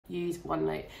use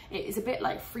OneNote. It is a bit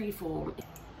like freeform.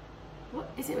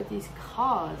 What is it with these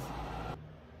cars?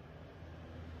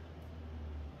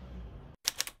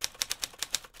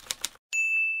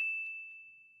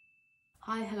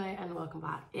 Hi, hello and welcome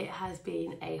back. It has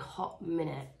been a hot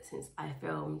minute since I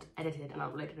filmed, edited and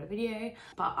uploaded a video,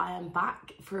 but I am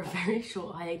back for a very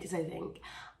short hiatus, I think.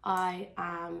 I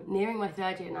am nearing my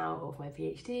third year now of my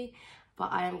PhD,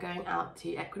 but I am going out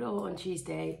to Ecuador on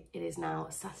Tuesday. It is now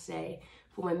Saturday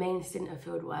for my main stint of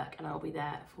fieldwork and I'll be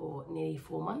there for nearly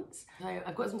 4 months. So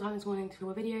I've got some time this morning to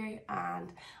film a video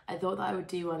and I thought that I would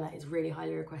do one that is really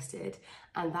highly requested,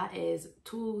 and that is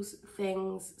tools,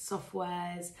 things,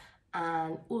 softwares,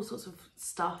 and all sorts of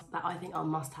stuff that I think are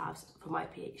must-haves for my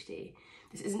PhD.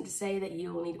 This isn't to say that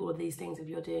you'll need all of these things if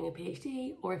you're doing a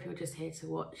PhD, or if you're just here to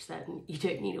watch, then you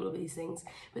don't need all of these things,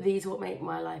 but these are what make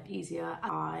my life easier.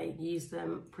 I use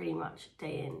them pretty much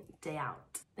day in, day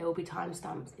out. There will be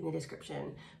timestamps in the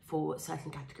description for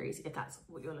certain categories if that's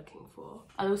what you're looking for.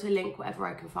 I'll also link whatever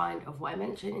I can find of what I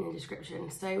mentioned in the description.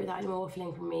 So without any more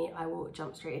waffling from me, I will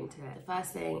jump straight into it. The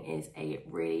first thing is a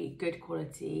really good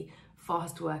quality,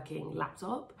 fast working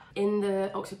laptop. In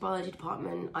the Oxford Biology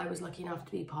department, I was lucky enough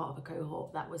to be part of a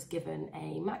cohort that was given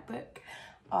a MacBook.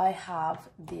 I have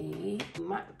the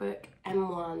MacBook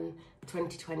M1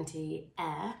 2020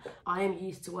 Air. I am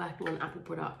used to working on Apple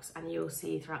products, and you'll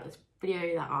see throughout this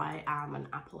video that I am an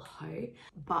Apple hoe,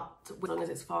 but as long as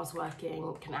it's fast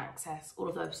working, can access all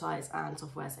of the websites and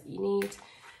softwares that you need.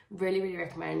 Really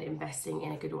recommend investing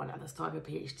in a good one at the start of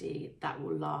your PhD that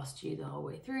will last you the whole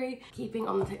way through. Keeping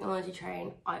on the technology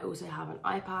train, I also have an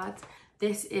iPad.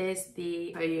 This is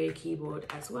the folio keyboard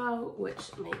as well,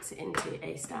 which makes it into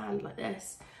a stand like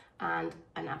this, and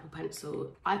an Apple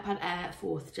Pencil. iPad Air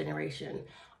 4th generation.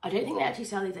 I don't think they actually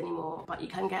sell these anymore, but you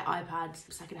can get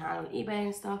iPads secondhand on eBay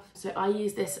and stuff. So I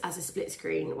use this as a split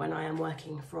screen when I am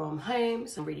working from home.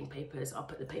 So I'm reading papers, I'll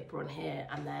put the paper on here,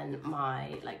 and then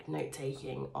my note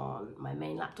taking on my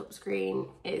main laptop screen.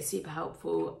 It's super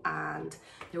helpful, and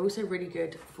they're also really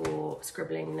good for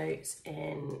scribbling notes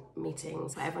in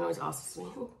meetings. But everyone always asks me,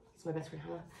 it's my best friend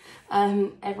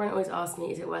Hannah. Everyone always asks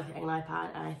me, is it worth getting an iPad?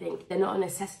 And I think they're not a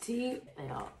necessity, they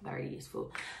are very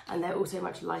useful. And they're also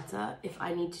much lighter. If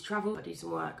I need to travel or do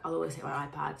some work, I'll always take my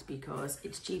iPad because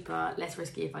it's cheaper, less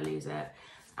risky if I lose it,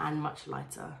 and much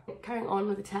lighter. Carrying on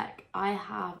with the tech, I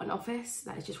have an office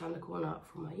that is just around the corner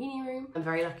from my uni room. I'm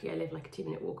very lucky, I live like a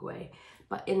 2-minute walk away.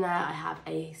 But in there I have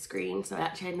a screen. So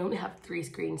I normally have 3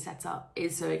 screens set up.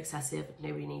 It's so excessive,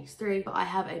 nobody needs 3. But I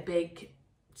have a big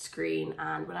screen,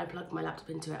 and when I plug my laptop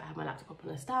into it, I have my laptop up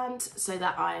on a stand so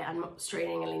that I am not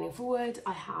straining and leaning forward.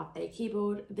 I have a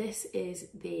keyboard. This is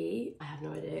the, I have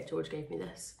no idea, George gave me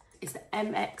this. It's the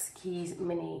MX Keys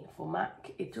Mini for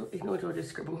Mac. Ignore George's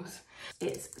scribbles.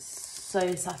 It's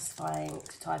so satisfying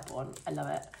to type on. I love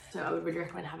it. So I would really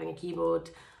recommend having a keyboard.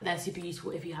 They're super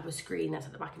useful if you have a screen that's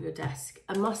at the back of your desk.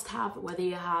 A must-have, whether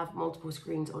you have multiple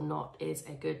screens or not, is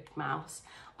a good mouse.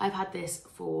 I've had this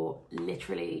for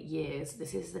literally years.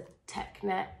 This is the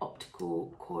TechNet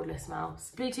optical cordless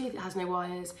mouse. Bluetooth, it has no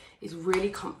wires. It's really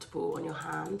comfortable on your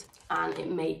hand, and it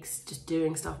makes just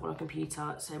doing stuff on a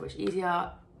computer so much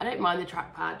easier. I don't mind the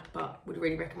trackpad, but would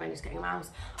really recommend just getting a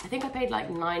mouse. I think I paid like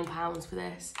 £9 for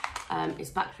this. It's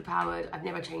battery powered. I've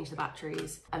never changed the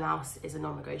batteries. A mouse is a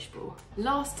non-negotiable.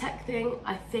 Last tech thing,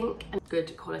 I think,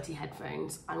 good quality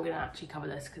headphones. I'm gonna actually cover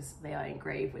this because they are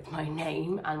engraved with my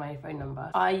name and my phone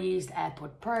number. I used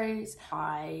AirPod Pros.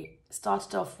 I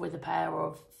started off with a pair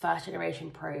of 1st generation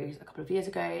Pros a couple of years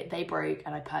ago. They broke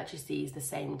and I purchased these the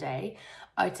same day.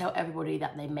 I tell everybody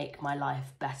that they make my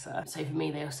life better. So for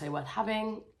me, they are so worth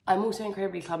having. I'm also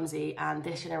incredibly clumsy, and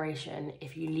this generation,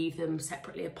 if you leave them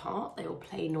separately apart, they will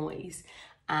play noise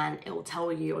and it will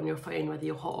tell you on your phone whether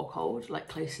you're hot or cold, like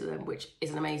close to them, which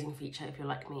is an amazing feature if you're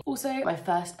like me. Also, my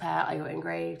first pair I got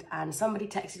engraved, and somebody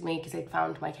texted me because they'd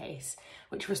found my case,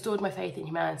 which restored my faith in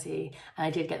humanity, and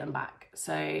I did get them back.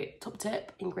 So top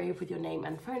tip, engrave with your name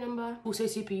and phone number. Also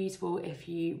super useful if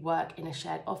you work in a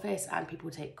shared office and people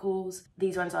take calls.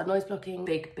 These ones are noise blocking.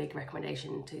 Big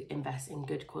recommendation to invest in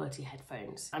good quality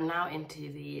headphones. I'm now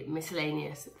into the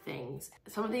miscellaneous things.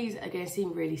 Some of these are going to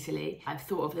seem really silly. I've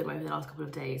thought of them over the last couple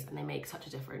of days and they make such a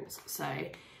difference. So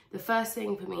the first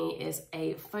thing for me is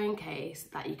a phone case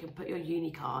that you can put your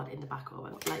uni card in the back of,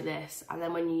 like this, and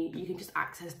then when you can just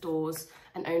access doors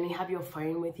and only have your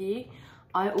phone with you.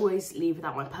 I always leave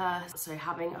without my purse, so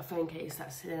having a phone case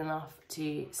that's thin enough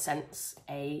to sense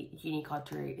a uni card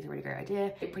through is a really great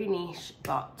idea. It's pretty niche,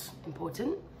 but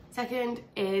important. Second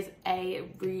is a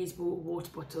reusable water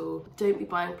bottle. Don't be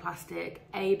buying plastic,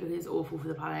 A, because it's awful for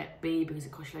the planet, B, because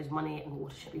it costs you loads of money and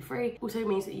water should be free. Also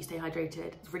means that you stay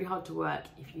hydrated. It's really hard to work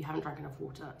if you haven't drank enough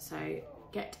water, so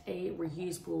get a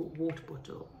reusable water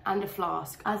bottle and a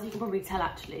flask. As you can probably tell,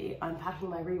 actually, I'm packing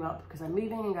my room up because I'm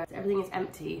moving and everything is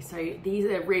empty. So these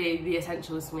are really the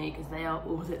essentials for me because they are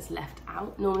all that's left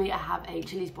out. Normally I have a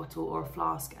Chili's bottle or a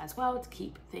flask as well to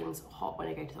keep things hot when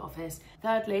I go to the office.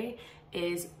 Thirdly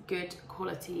is good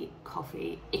quality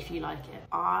coffee if you like it.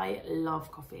 I love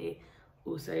coffee.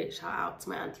 Also, shout out to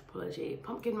my Anthropology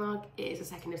pumpkin mug. It is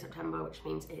the 2nd of September, which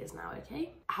means it is now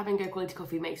okay. Having good quality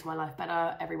coffee makes my life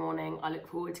better every morning. I look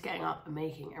forward to getting up and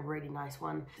making a really nice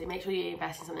one. So make sure you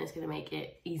invest in something that's going to make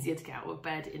it easier to get out of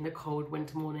bed in the cold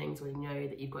winter mornings when you know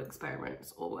that you've got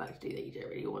experiments or work to do that you don't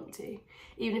really want to.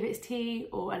 Even if it's tea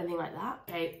or anything like that.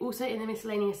 Okay, also in the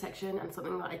miscellaneous section, and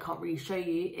something that I can't really show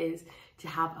you, is to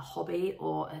have a hobby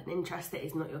or an interest that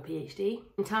is not your PhD.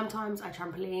 In term times, I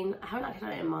trampoline. I haven't actually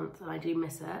done it in a month and I do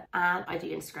miss it. And I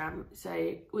do Instagram.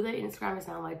 So although Instagram is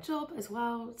now my job as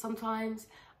well, sometimes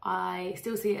I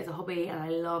still see it as a hobby and I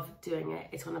love doing it.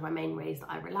 It's one of my main ways that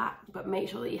I relax. But make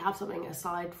sure that you have something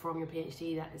aside from your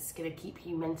PhD that is going to keep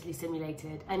you mentally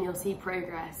stimulated, and you'll see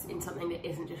progress in something that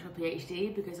isn't just your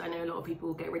PhD, because I know a lot of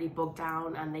people get really bogged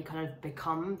down and they kind of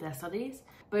become their studies.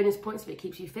 Bonus points if it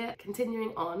keeps you fit.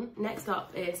 Continuing on, next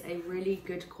up is a really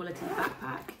good quality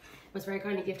backpack. I was very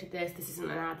kindly gifted this. This isn't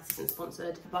an ad, this isn't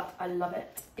sponsored, but I love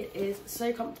it. It is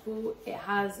so comfortable. It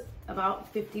has about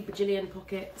 50 bajillion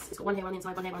pockets. It's got one here on the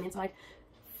inside, one here on the inside,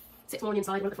 6 more on the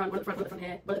inside, one at the front, one at the front, one at the front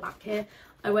here, one at the back here.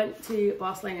 I went to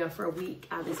Barcelona for a week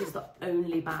and this is the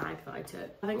only bag that I took.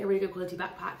 I think a really good quality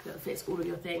backpack that fits all of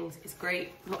your things is great,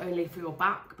 not only for your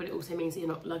back, but it also means that you're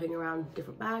not lugging around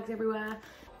different bags everywhere.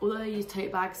 Although I use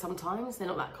tote bags sometimes, they're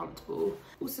not that comfortable.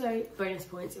 Also, bonus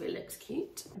points if it looks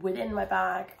cute. Within my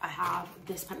bag, I have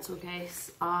this pencil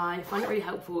case. I find it really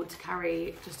helpful to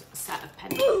carry just a set of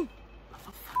pens.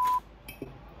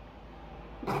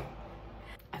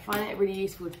 I find it really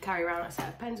useful to carry around a set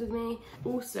of pens with me.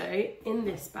 Also, in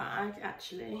this bag,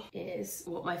 actually, is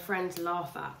what my friends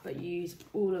laugh at but use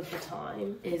all of the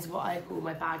time, is what I call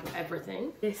my bag of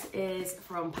everything. This is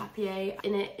from Papier.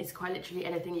 In it is quite literally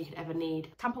anything you could ever need.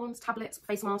 Tampons, tablets,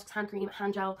 face masks, hand cream,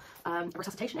 hand gel,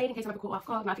 resuscitation aid in case I'm ever caught off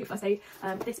guard and I have to get first aid.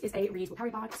 This is a reusable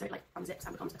carry bag, so it like unzips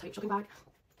and becomes a tote shopping bag.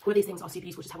 All of these things are super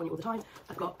useful, just have on you all the time.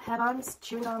 I've got hairbands,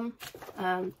 chewing gum,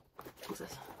 what's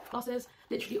this? Glasses,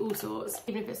 literally all sorts.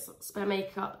 Even if it's spare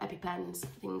makeup, EpiPens,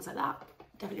 things like that,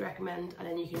 definitely recommend. And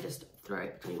then you can just throw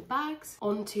it between bags.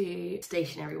 Onto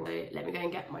stationery. So let me go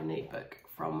and get my notebook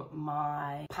from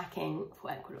my packing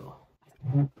for Ecuador.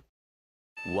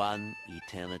 One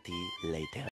eternity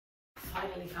later.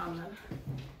 Finally found them.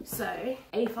 So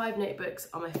A5 notebooks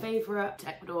are my favourite. To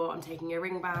Ecuador, I'm taking a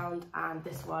ring bound, and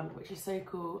this one, which is so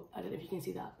cool. I don't know if you can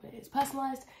see that, but it's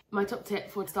personalised. My top tip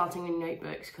for starting in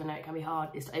notebooks, because I know it can be hard,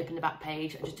 is to open the back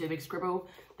page and just do a big scribble.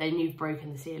 Then you've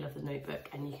broken the seal of the notebook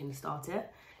and you can start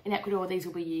it. In Ecuador, these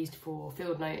will be used for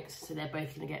field notes, so they're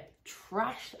both going to get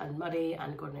trashed and muddy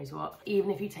and God knows what. Even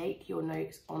if you take your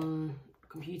notes on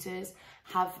computers,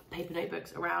 have paper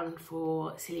notebooks around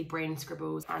for silly brain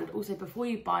scribbles. And also, before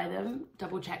you buy them,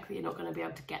 double check that you're not going to be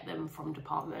able to get them from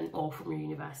department or from your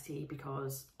university,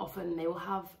 because often they will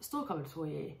have store cupboards for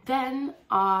you. Then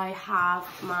I have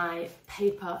my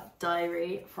paper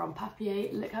diary from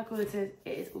Papier. Look how cool this is. It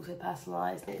is also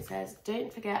personalised, and it says,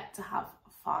 don't forget to have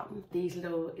fun. These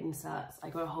little inserts, I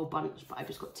got a whole bunch, but I've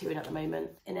just got 2 in at the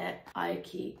moment. In it, I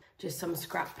keep just some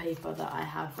scrap paper that I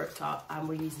have ripped up and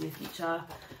will use in the future.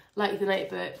 Like the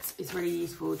notebooks, it's really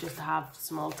useful just to have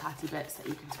small tatty bits that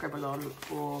you can scribble on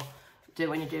or do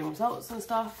when you're doing results and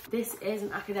stuff. This is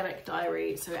an academic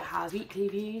diary, so it has weekly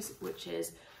views, which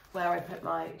is where I put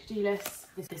my to-do lists.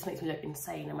 This makes me look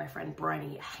insane, and my friend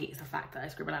Bryony hates the fact that I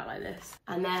scribble out like this.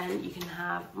 And then you can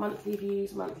have monthly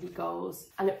views, monthly goals,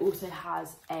 and it also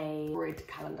has a grid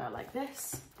calendar like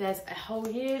this. There's a whole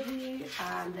year view,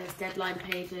 and there's deadline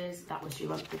pages. That was 2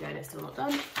 months ago and it's still not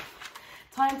done.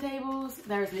 Timetables,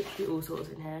 there is literally all sorts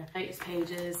in here. Notes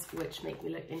pages, which make me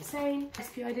look insane.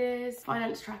 Recipe ideas,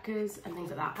 finance trackers, and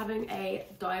things like that. Having a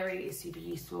diary is super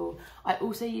useful. I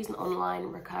also use an online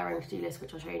recurring to-do list,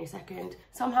 which I'll show you in a second.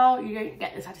 Somehow you don't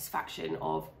get the satisfaction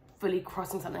of fully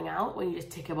crossing something out when you just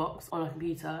tick a box on a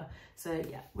computer. So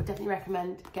yeah, would definitely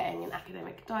recommend getting an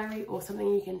academic diary or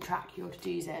something you can track your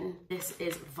to-dos in. This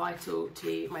is vital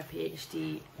to my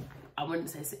PhD. I wouldn't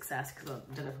say success, because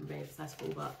I don't know if I'm being successful,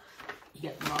 but you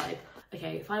get the vibe.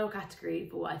 Okay, final category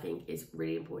for what I think is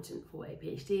really important for a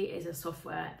PhD is a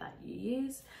software that you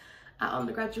use. At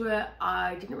undergraduate,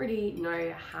 I didn't really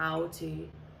know how to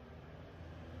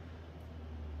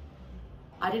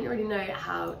I didn't really know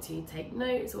how to take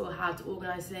notes or how to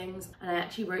organise things, and I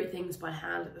actually wrote things by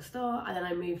hand at the start, and then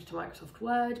I moved to Microsoft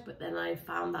Word, but then I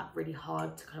found that really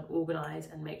hard to kind of organise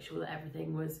and make sure that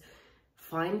everything was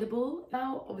findable.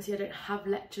 Now, obviously I don't have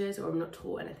lectures or I'm not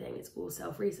taught anything, it's all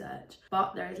self-research,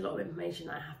 but there is a lot of information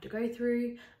that I have to go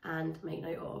through and make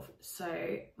note of.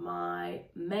 So my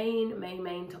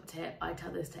main top tip, I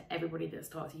tell this to everybody that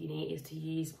starts uni, is to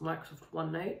use Microsoft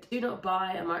OneNote. Do not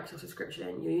buy a Microsoft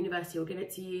subscription. Your university will give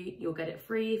it to you. You'll get it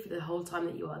free for the whole time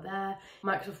that you are there.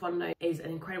 Microsoft OneNote is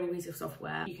an incredible piece of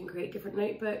software. You can create different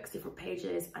notebooks, different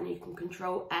pages, and you can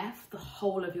Control F the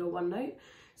whole of your OneNote.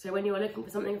 So when you're looking for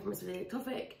something from a specific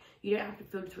topic, you don't have to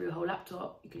filter through your whole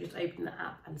laptop. You can just open the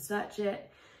app and search it.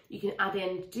 You can add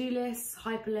in to-do lists,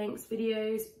 hyperlinks,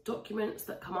 videos, documents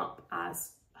that come up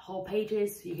as whole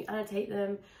pages, so you can annotate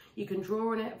them. You can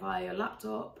draw on it via your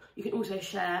laptop. You can also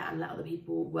share and let other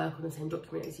people work on the same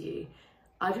document as you.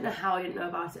 I don't know how I didn't know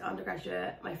about it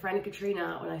undergraduate. My friend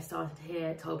Katrina, when I started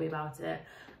here, told me about it,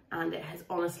 and it has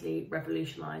honestly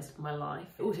revolutionised my life.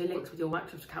 It also links with your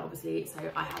Microsoft account, obviously, so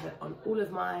I have it on all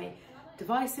of my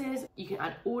devices. You can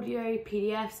add audio,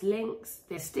 PDFs, links,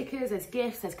 there's stickers, there's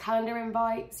GIFs, there's calendar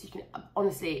invites. You can,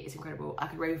 honestly, it's incredible. I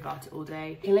could rave about it all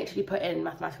day. You can literally put in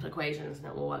mathematical equations and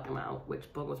it will work them out,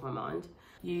 which boggles my mind.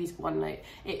 Use OneNote.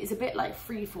 It is a bit like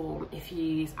Freeform if you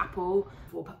use Apple.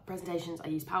 For presentations, I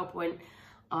use PowerPoint.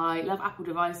 I love Apple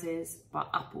devices, but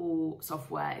Apple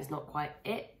software is not quite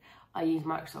it. I use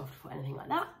Microsoft for anything like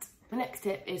that. The next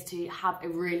tip is to have a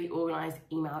really organised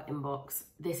email inbox.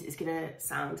 This is gonna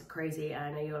sound crazy, and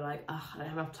I know you're like, oh, I don't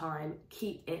have enough time.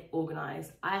 Keep it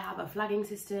organised. I have a flagging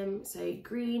system. So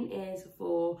green is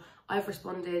for I've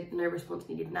responded, no response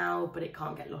needed now, but it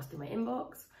can't get lost in my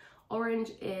inbox. Orange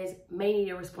is may need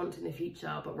a response in the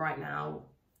future, but right now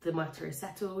the matter is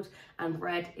settled. And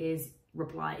red is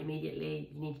reply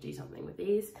immediately. You need to do something with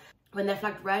these. When they're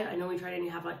flagged red, I normally try to only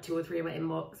have like 2 or 3 in my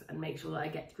inbox and make sure that I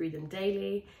get through them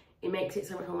daily. It makes it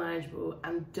so much more manageable,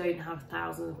 and don't have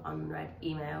thousands of unread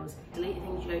emails. Delete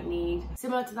things you don't need.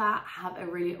 Similar to that, have a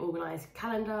really organised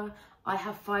calendar. I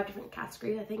have 5 different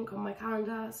categories, I think, on my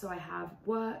calendar. So I have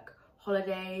work,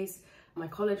 holidays, my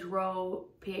college role,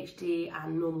 PhD,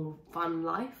 and normal fun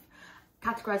life.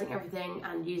 Categorising everything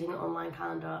and using an online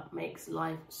calendar makes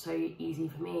life so easy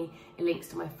for me. It links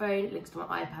to my phone, it links to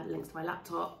my iPad, it links to my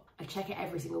laptop. I check it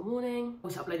every single morning.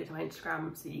 Also upload it to my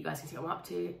Instagram so that you guys can see what I'm up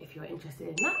to if you're interested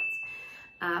in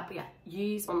that. But yeah,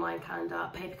 use online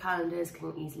calendar. Paper calendars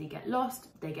can easily get lost.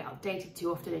 They get updated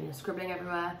too often and you're scribbling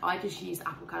everywhere. I just use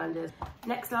Apple calendars.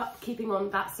 Next up, keeping on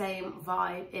that same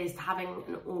vibe, is having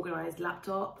an organised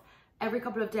laptop. Every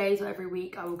couple of days or every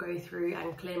week, I will go through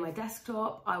and clear my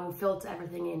desktop. I will filter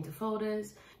everything into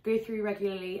folders, go through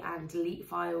regularly and delete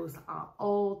files that are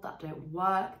old, that don't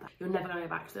work. You're never gonna go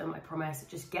back to them, I promise.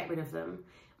 Just get rid of them.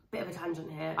 Bit of a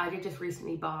tangent here. I did just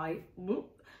recently buy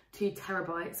 2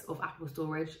 terabytes of Apple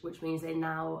storage, which means they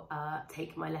now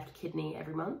take my left kidney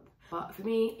every month. But for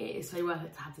me, it is so worth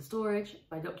it to have the storage.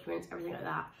 My documents, everything like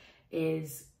that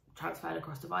is transferred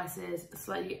across devices.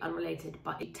 Slightly unrelated,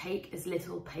 but take as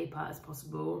little paper as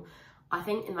possible. I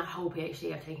think in that whole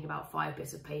PhD, I've taken about 5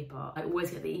 bits of paper. I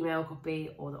always get the email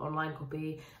copy or the online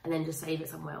copy and then just save it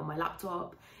somewhere on my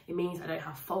laptop. It means I don't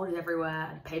have folders everywhere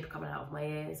and paper coming out of my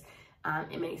ears.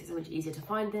 And it makes it so much easier to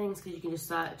find things because you can just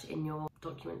search in your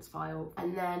documents file.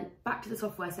 And then back to the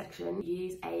software section,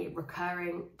 use a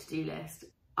recurring to-do list.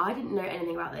 I didn't know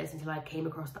anything about this until I came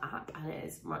across the app, and it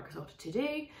is Microsoft To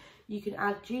Do. You can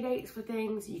add due dates for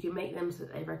things. You can make them so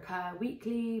that they recur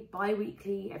weekly,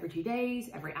 bi-weekly, every 2 days,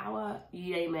 every hour,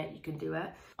 you name it, you can do it.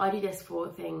 I do this for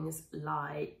things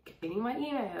like cleaning my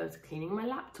emails, cleaning my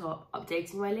laptop,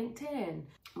 updating my LinkedIn,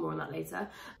 more on that later,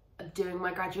 doing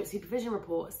my graduate supervision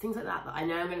reports, things like that I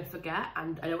know I'm going to forget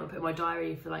and I don't want to put in my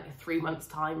diary for like 3 months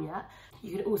time yet.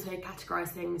 You can also categorise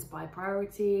things by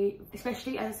priority.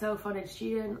 Especially as a self-funded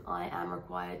student, I am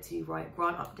required to write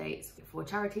grant updates for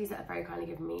charities that have very kindly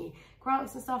given me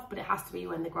grants and stuff, but it has to be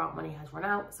when the grant money has run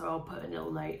out. So I'll put a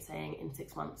little note saying in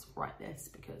 6 months, write this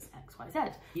because X, Y, Z.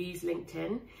 Use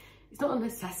LinkedIn. It's not a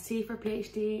necessity for a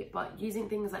PhD, but using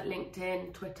things like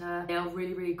LinkedIn, Twitter, they are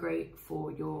really, really great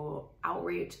for your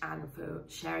outreach and for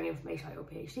sharing information about your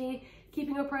PhD.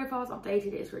 Keeping your profiles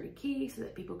updated is really key so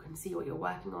that people can see what you're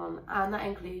working on, and that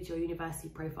includes your university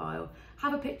profile.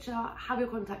 Have a picture, have your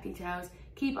contact details,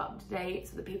 keep up to date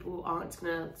so that people aren't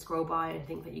gonna scroll by and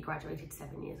think that you graduated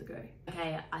 7 years ago.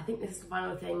 Okay, I think this is the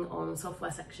final thing on the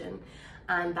software section,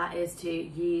 and that is to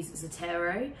use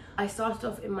Zotero. I started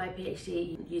off in my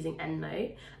PhD using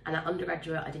EndNote, and at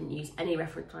undergraduate I didn't use any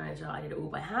reference manager, I did it all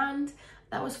by hand.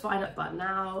 That was fine, but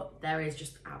now there is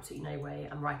just absolutely no way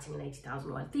I'm writing an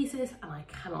 80,000 word thesis, and I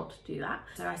cannot do that.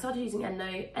 So I started using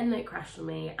EndNote. EndNote crashed on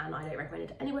me, and I don't recommend it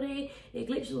to anybody. It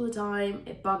glitches all the time,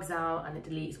 it bugs out, and it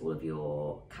deletes all of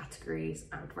your categories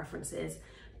and references.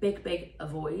 Big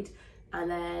avoid. And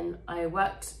then I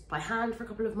worked by hand for a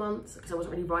couple of months because I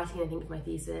wasn't really writing anything for my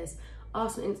thesis.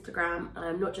 Asked on Instagram, and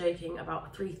I'm not joking,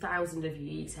 about 3,000 of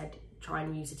you said try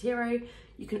and use Zotero.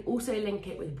 You can also link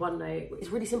it with OneNote. It's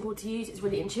really simple to use, it's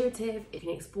really intuitive. You can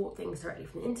export things directly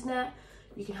from the internet.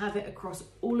 You can have it across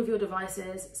all of your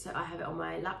devices. So I have it on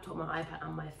my laptop, my iPad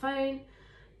and my phone.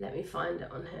 Let me find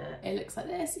it on here. It looks like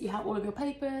this. You have all of your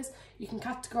papers. You can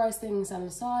categorize things down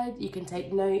the side. You can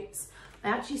take notes. I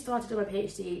actually started on my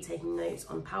PhD taking notes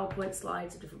on PowerPoint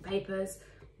slides of different papers.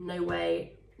 No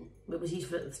way it was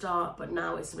useful at the start, but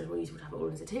now it's so much more useful to have it all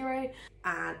in Zotero,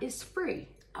 and it's free.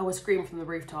 I will scream from the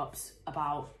rooftops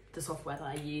about the software that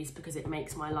I use because it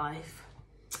makes my life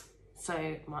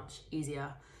so much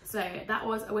easier. So that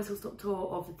was a whistle-stop tour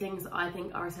of the things that I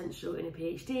think are essential in a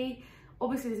PhD.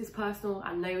 Obviously this is personal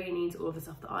and nobody needs all of the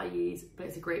stuff that I use, but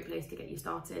it's a great place to get you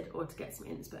started or to get some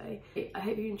inspo. I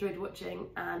hope you enjoyed watching,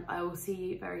 and I will see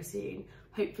you very soon.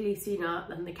 Hopefully sooner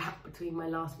than the gap between my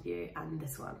last video and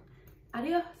this one.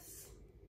 Adios!